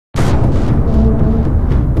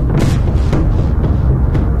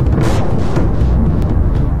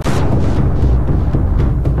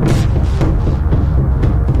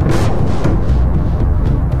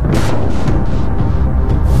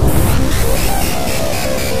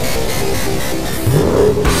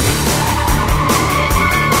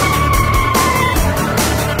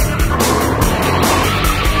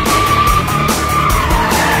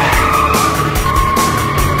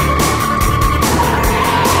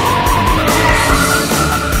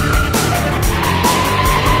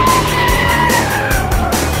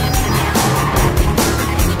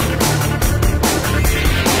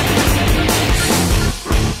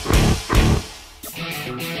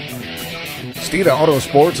Steeda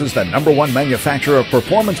Autosports is the #1 manufacturer of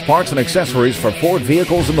performance parts and accessories for Ford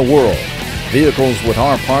vehicles in the world. Vehicles with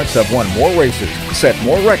our parts have won more races, set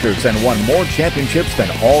more records, and won more championships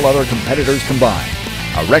than all other competitors combined.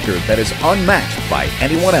 A record that is unmatched by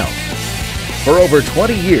anyone else. For over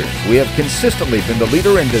 20 years, we have consistently been the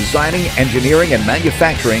leader in designing, engineering, and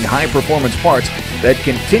manufacturing high-performance parts that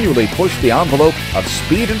continually push the envelope of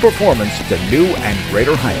speed and performance to new and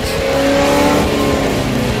greater heights.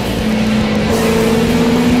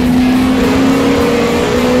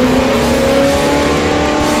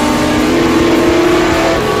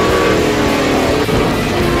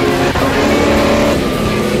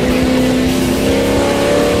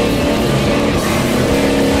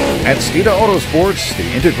 At Steeda Autosports,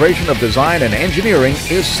 the integration of design and engineering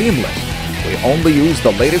is seamless. We only use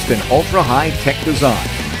the latest in ultra-high tech design,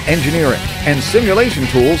 engineering, and simulation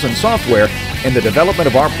tools and software in the development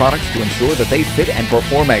of our products to ensure that they fit and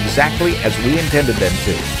perform exactly as we intended them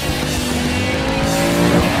to.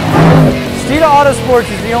 Steeda Autosports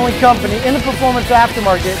is the only company in the performance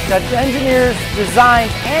aftermarket that engineers,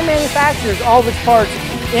 designs, and manufactures all of its parts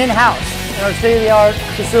in-house in our state-of-the-art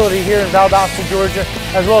facility here in Valdosta, Georgia,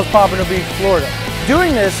 as well as Pompano Beach, Florida.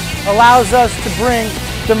 Doing this allows us to bring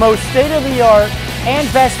the most state-of-the-art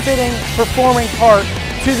and best-fitting performing part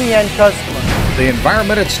to the end customer. The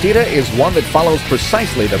environment at Steeda is one that follows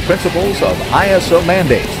precisely the principles of ISO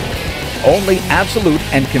mandates. Only absolute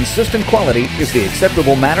and consistent quality is the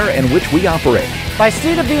acceptable manner in which we operate. By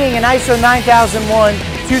Steeda being an ISO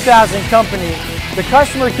 9001-2000 company, the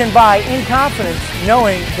customer can buy in confidence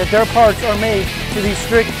knowing that their parts are made to these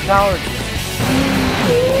strict tolerances.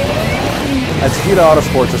 At Steeda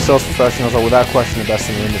Autosports, our sales professionals are without question the best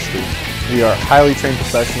in the industry. We are highly trained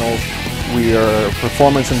professionals. We are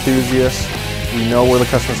performance enthusiasts. We know where the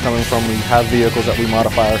customer's coming from. We have vehicles that we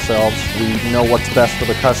modify ourselves. We know what's best for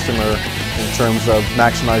the customer in terms of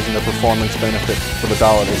maximizing the performance benefit for the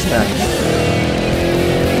dollar they spend.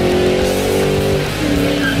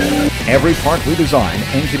 Every part we design,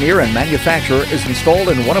 engineer, and manufacture is installed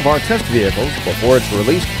in one of our test vehicles before it's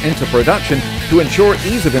released into production to ensure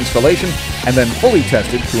ease of installation, and then fully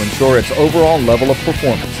tested to ensure its overall level of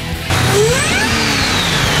performance.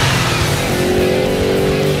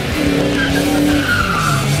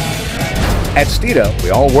 At Steeda, we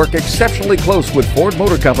all work exceptionally close with Ford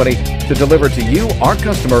Motor Company to deliver to you, our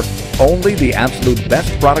customer, only the absolute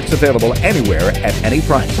best products available anywhere at any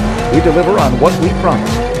price. We deliver on what we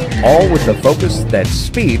promise, all with the focus that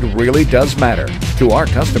speed really does matter to our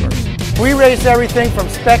customers. We race everything from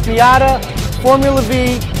Spec Miata, Formula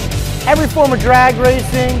V, every form of drag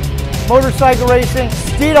racing, motorcycle racing.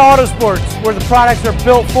 Steeda Autosports, where the products are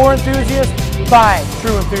built for enthusiasts by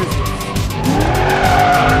true enthusiasts.